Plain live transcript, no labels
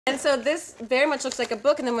And so this very much looks like a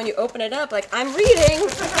book, and then when you open it up, like, I'm reading.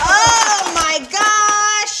 Oh my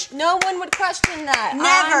gosh! No one would question that.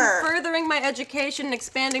 Never. I'm furthering my education and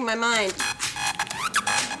expanding my mind.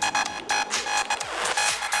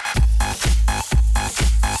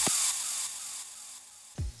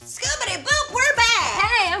 Scoobity boop, we're back!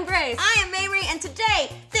 Hey, I'm Grace. I am Mamrie, and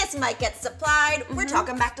today, this might get supplied. We're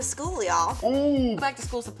talking back to school, y'all. Back to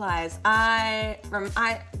school supplies.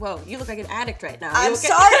 Whoa, you look like an addict right now. I'm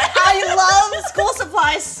sorry, I love school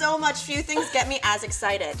supplies so much. Few things get me as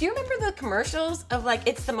excited. Do you remember the commercials of like,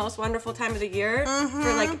 it's the most wonderful time of the year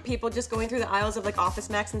for like people just going through the aisles of like Office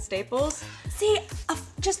Max and Staples? See,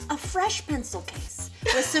 just a fresh pencil case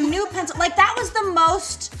with some new pencil. Like, that was the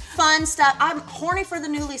most fun stuff. I'm horny for the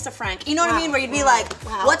new Lisa Frank. You know what I mean? Where you'd be like,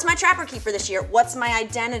 what's my Trapper Keeper this year? What's my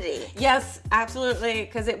identity? Yes, absolutely,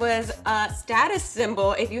 because it was a status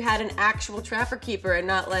symbol if you had an actual Trapper Keeper and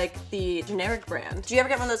not like the generic brand. Do you ever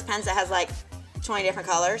get one of those pens that has like 20 different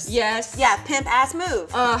colors? Yes. Yeah, pimp ass move.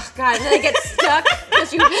 Oh God, and then they get stuck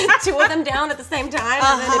because you hit two of them down at the same time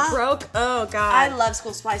and then it broke. Oh God. I love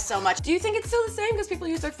school supplies so much. Do you think it's still the same because people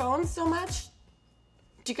use their phones so much?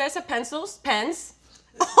 Do you guys have pencils? Pens?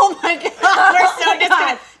 Oh my God, we're so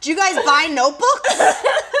disconnected. Do you guys buy notebooks?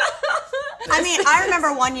 I mean, I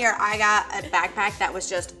remember one year I got a backpack that was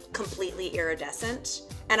just completely iridescent.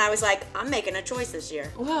 And I was like, I'm making a choice this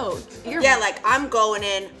year. Whoa. Yeah, like I'm going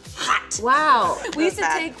in hot. Wow. We used to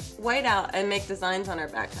take white out and make designs on our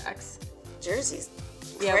backpacks. Jersey's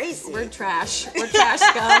Yeah, crazy. we're trash. We're trash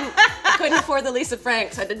scum. I couldn't afford the Lisa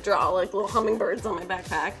Frank, so I had to draw like little hummingbirds on my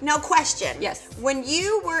backpack. Now, question. Yes. When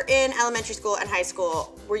you were in elementary school and high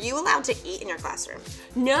school, were you allowed to eat in your classroom?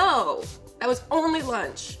 No, that was only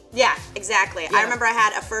lunch. Yeah, exactly. Yeah. I remember I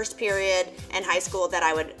had a first period in high school that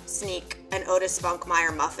I would sneak an Otis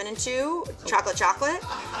Spunkmeyer muffin into, chocolate.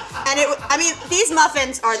 And I mean, these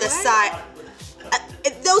muffins are the size.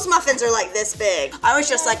 Those muffins are like this big. I was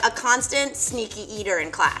just like a constant sneaky eater in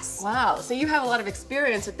class. Wow, so you have a lot of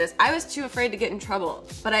experience with this. I was too afraid to get in trouble,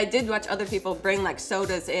 but I did watch other people bring like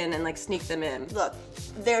sodas in and like sneak them in. Look,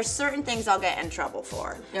 there's certain things I'll get in trouble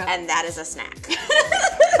for, Yeah. and that is a snack.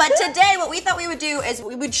 But today, what we thought we would do is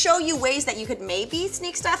we would show you ways that you could maybe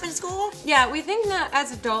sneak stuff in school. Yeah, we think that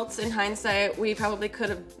as adults, in hindsight, we probably could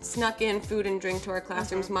have snuck in food and drink to our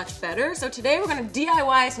classrooms much better. So today we're gonna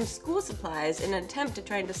DIY some school supplies in an attempt to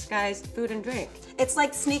try and disguise food and drink. It's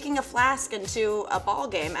like sneaking a flask into a ball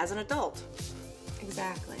game as an adult.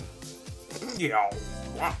 Exactly. Yeah.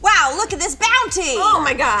 Wow, look at this bounty! Oh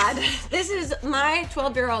my God. This is my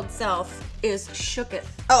 12-year-old self is shooketh.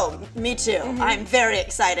 Oh, me too. I'm very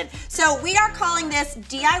excited. So we are calling this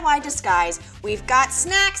DIY disguise. We've got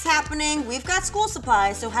snacks happening, we've got school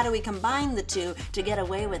supplies, so how do we combine the two to get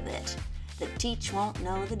away with it? The teach won't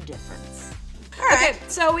know the difference. All right. Okay,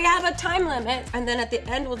 so we have a time limit, and then at the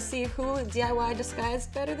end we'll see who DIY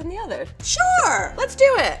disguised better than the other. Sure. Let's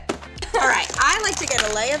do it. All right, I like to get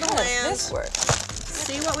a lay of the How does land, this work?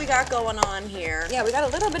 see what we got going on here. Yeah, we got a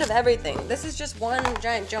little bit of everything. This is just one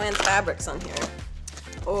giant Joann's Fabrics on here.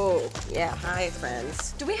 Oh, yeah, hi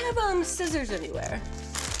friends. Do we have scissors anywhere?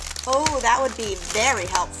 Oh, that would be very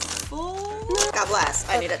helpful. God bless,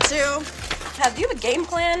 I need it too. Do you have a game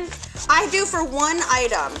plan? I do for one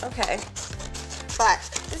item, Okay, but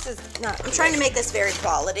this is not I'm trying to make this very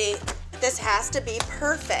quality. This has to be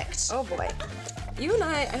perfect. Oh boy. You and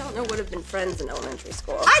I don't know, would have been friends in elementary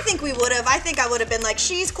school. I think we would have. I think I would have been like,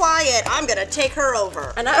 she's quiet, I'm gonna take her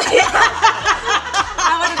over. And I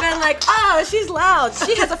would have been like, oh, she's loud.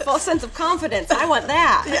 She has a full sense of confidence. I want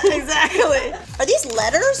that. Yeah, exactly. Are these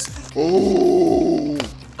letters?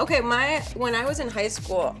 Okay, when I was in high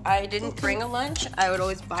school, I didn't bring a lunch. I would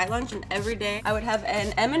always buy lunch, and every day I would have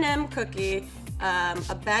an M&M cookie,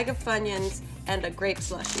 a bag of Funyuns, and a grape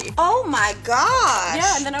slushie. Oh my gosh.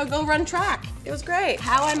 Yeah, and then I would go run track. It was great.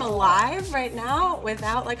 How I'm alive right now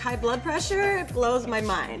without like high blood pressure, it blows my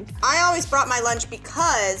mind. I always brought my lunch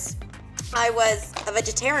because I was a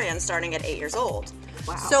vegetarian starting at 8 years old.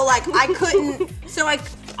 Wow. So like I couldn't,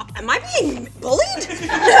 am I being bullied?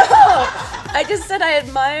 No, I just said I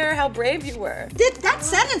admire how brave you were. That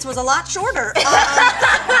sentence was a lot shorter.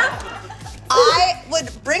 I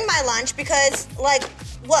would bring my lunch because like,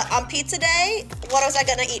 what, on pizza day, what was I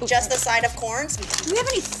gonna eat? Just the side of corns? Do we have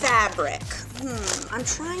any fabric? I'm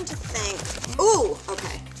trying to think. Ooh,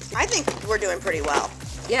 okay. I think we're doing pretty well.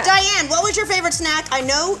 Yeah. Diane, what was your favorite snack? I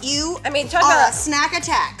know you talk are about a snack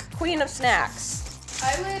attack. Queen of snacks.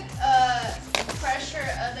 I would pressure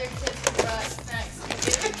other kids who brought snacks to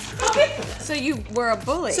give it to me. So you were a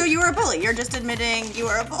bully. So you were a bully. You're just admitting you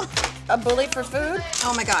were a bully. a bully for food.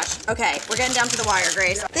 Oh my gosh. Okay, we're getting down to the wire,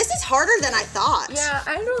 Grace. This is harder than I thought. Yeah,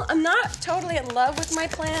 I'm not totally in love with my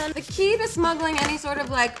plan. The key to smuggling any sort of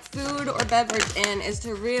like food or beverage in is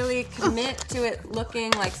to really commit to it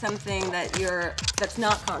looking like something that's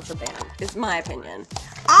not contraband, is my opinion.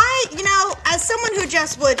 You know, as someone who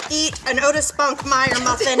just would eat an Otis Spunk Meyer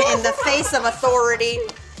muffin in the face of authority,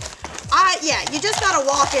 yeah, you just gotta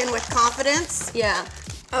walk in with confidence. Yeah.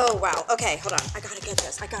 Oh, wow. Okay, hold on. I gotta get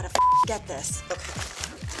this. I gotta get this. Okay.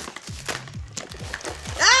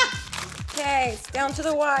 Ah! Okay, it's down to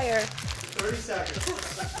the wire. 30 seconds.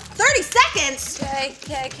 30 seconds?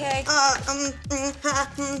 Okay.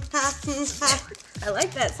 I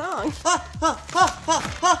like that song.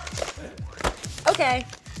 Okay,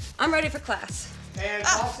 I'm ready for class. And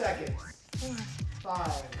 12 seconds.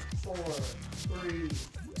 5, 4, 3,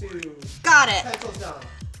 2. Got it. Pencils down.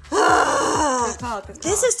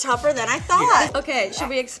 This is tougher than I thought. Okay, should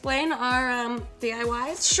we explain our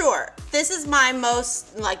DIYs? Sure. This is my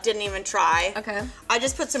most, like, didn't even try. Okay. I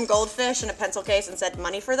just put some goldfish in a pencil case and said,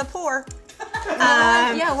 money for the poor.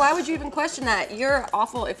 Yeah, why would you even question that? You're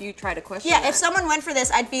awful if you try to question that. Yeah, if someone went for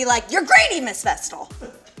this, I'd be like, you're greedy, Miss Vestal.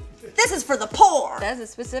 This is for the poor. That's a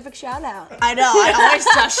specific shout out. I know, I always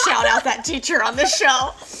just shout out that teacher on this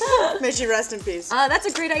show. May she rest in peace. That's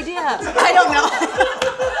a great idea. I don't know.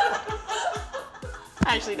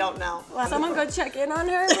 I actually don't know. Someone go check in on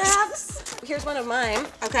her, perhaps? Here's one of mine.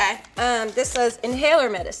 Okay. This says inhaler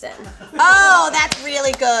medicine. Oh, that's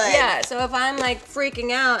really good. Yeah, so if I'm like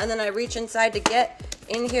freaking out and then I reach inside to get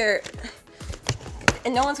in here,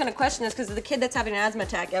 and no one's gonna question this because the kid that's having an asthma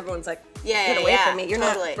attack, everyone's like, get away from me. You're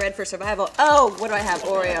totally. not bred for survival. Oh, what do I have?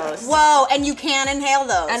 Oreos. Whoa, and you can inhale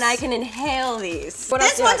those. And I can inhale thes. What This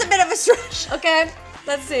else do one's I a bit of a stretch. have? Okay,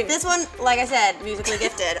 let's see. This one, like I said, musically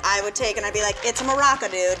gifted, I would take and I'd be like, it's a maraca,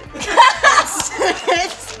 dude.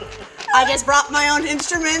 I just brought my own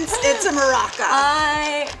instruments, it's a maraca.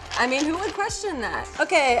 I mean, who would question that?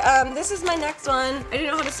 Okay, this is my next one. I didn't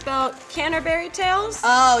know how to spell Canterbury Tales.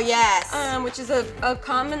 Oh, yes. Which is a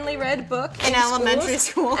commonly read book in elementary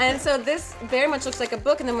school. And so this very much looks like a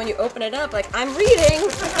book, and then when you open it up, like, I'm reading.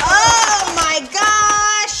 Oh my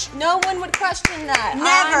gosh! No one would question that.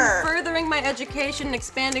 Never. I'm furthering my education and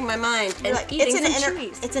expanding my mind and Like, eating some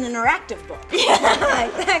trees. It's an interactive book.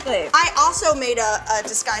 Yeah, exactly. I also made a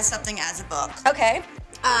disguise something as a book. Okay.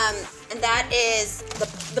 And that is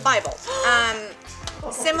the Bible.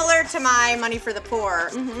 Similar to my Money for the Poor,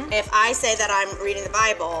 if I say that I'm reading the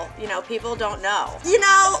Bible, you know, people don't know. You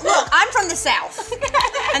know, look, I'm from the South,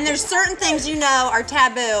 and there's certain things you know are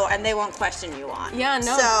taboo, and they won't question you on. Yeah,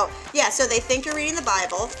 no. So they think you're reading the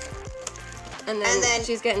Bible, and then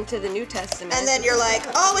she's getting to the New Testament. and then you're like,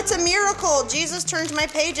 oh, it's a miracle. Jesus turned my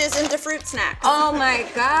pages into fruit snacks. Oh my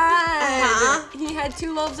God. He had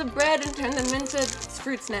 2 loaves of bread and turned them into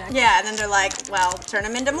fruit snacks. Yeah, and then they're like, well, turn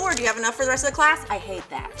them into more. Do you have enough for the rest of the class? I hate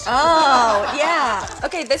that. Oh, yeah.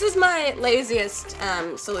 Okay, this is my laziest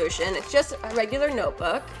solution. It's just a regular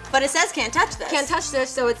notebook. But it says can't touch this. Can't touch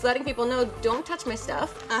this, so it's letting people know don't touch my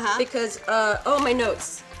stuff. Because, my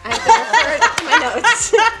notes. I have to refer to my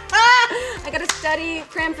notes. I gotta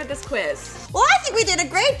cram for this quiz. Well, I think we did a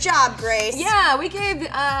great job, Grace. Yeah, we gave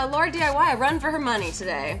Laura DIY a run for her money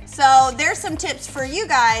today. So there's some tips for you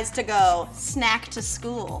guys to go snack to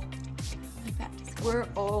school. We're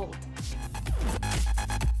old.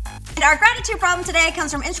 And our gratitude problem today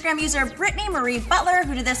comes from Instagram user Brittany Marie Butler,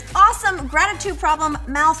 who did this awesome gratitude problem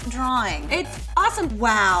mouth drawing. It's awesome.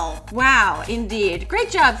 Wow. Wow, indeed. Great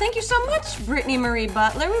job. Thank you so much, Brittany Marie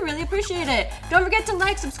Butler. We really appreciate it. Don't forget to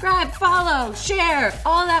like, subscribe, follow, share,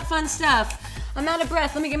 all that fun stuff. I'm out of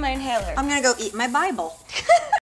breath. Let me get my inhaler. I'm gonna go eat my Bible.